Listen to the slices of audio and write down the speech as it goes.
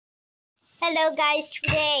Hello guys,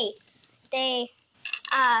 today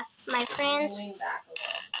my friends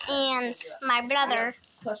and my brother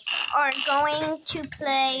are going to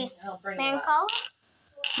play mancala.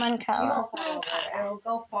 Mancala. It'll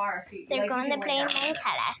go far if you. They're going to play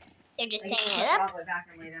mancala. They're just saying it up.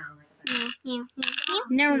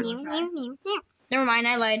 Never mind,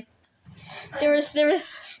 I lied. There was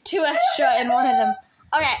 2 extra in one of them.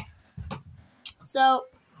 Okay. So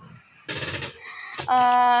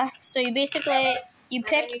you basically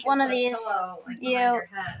pick one of these. You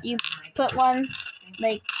put one in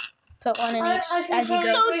each as you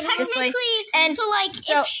go this way. And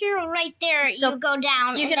if you're right there, you go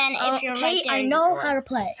down, and then if you're right there, I know how to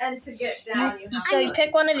play. And to get down, you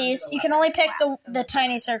pick one of these. You can only pick the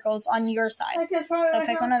tiny circles on your side. So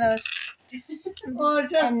pick one of those. And put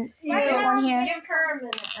one here. Give her a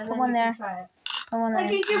minute. Put one there. Put one there.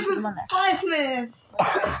 Put one there. 5 minutes.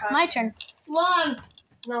 My turn. 1.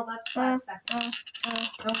 No, that's 5 seconds.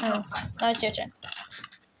 No, it's your turn.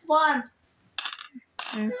 1.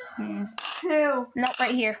 2. No,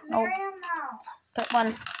 right here. Oh, put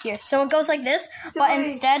one here. So it goes like this, but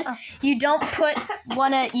instead you don't put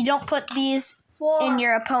these in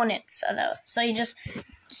your opponent's though. So you just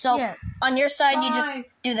on your side you just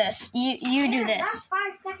do this. You do this.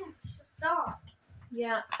 5 seconds to stop.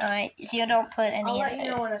 Yeah. All right. So you don't put any. I'll let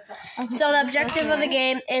you know when it's up. So the objective of the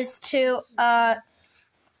game is to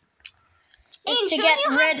get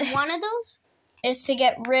rid. one of those. Is to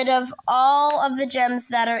get rid of all of the gems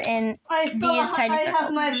that are in these tiny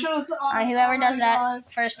circles. Whoever does that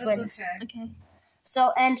first wins. Okay.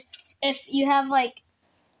 So, and if you have let's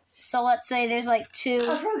say there's 2 in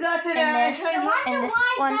this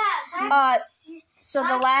one. So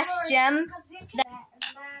the last gem.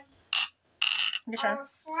 And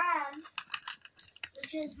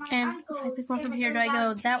if I pick one from here, do I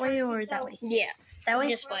go that way or that way? Yeah, that way.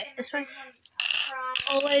 This way. This way.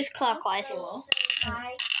 Always clockwise. Yeah.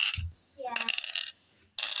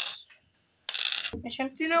 Mission.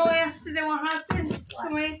 Do you know yesterday what happened to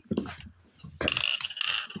me?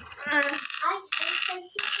 I hate my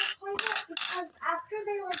teeth appointment because after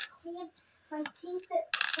they clean my teeth, it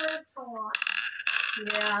hurts a lot.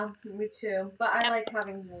 Yeah, me too. But I like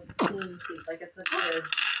having clean teeth. It's a good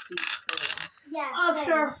deep clean. Yeah.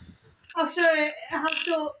 After it, I have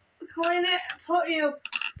to clean it, put you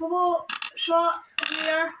little shot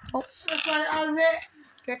here. Oh. In front of it.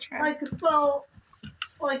 Your turn. So,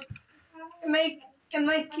 make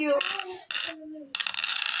you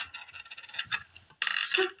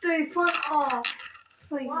put the front off.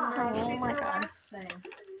 Oh my god. Same.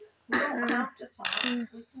 We don't have to talk. We can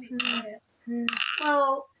be quiet.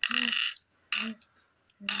 Well,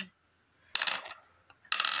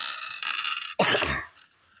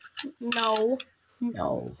 No.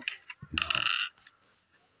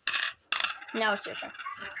 Now it's your turn.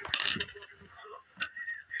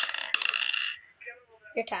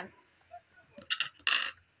 Your time.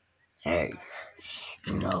 Hey,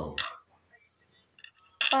 no.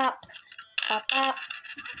 Bop, bop, bop,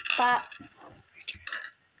 bop.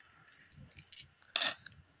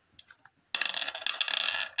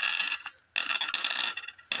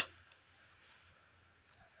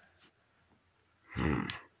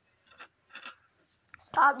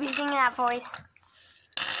 Stop using that voice.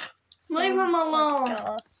 leave him alone.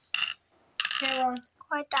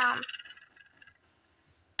 Quiet down.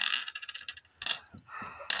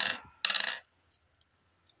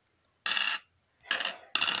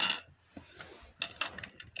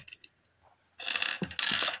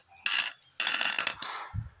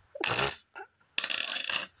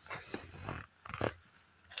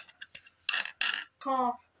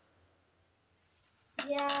 Cough.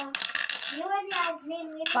 Yeah. You and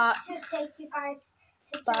Yasmin, we need Bop. to take you guys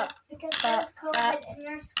to Bop. test because Bop. there's COVID Bop. in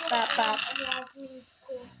your school Bop. Bop. and Yasmin's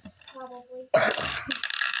school, probably.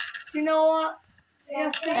 You know what?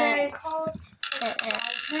 Yesterday. Call it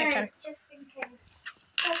Your turn. just in case.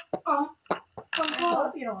 I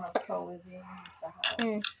hope you don't have COVID in the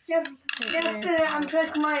house. Yesterday, I'm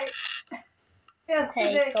checking my.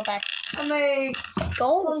 Yesterday, Hey, go back. I made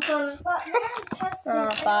Go. something. But you're tested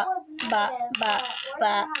and it Bop, was bop, negative, bop, but we're bop,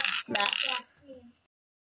 gonna have to bop. test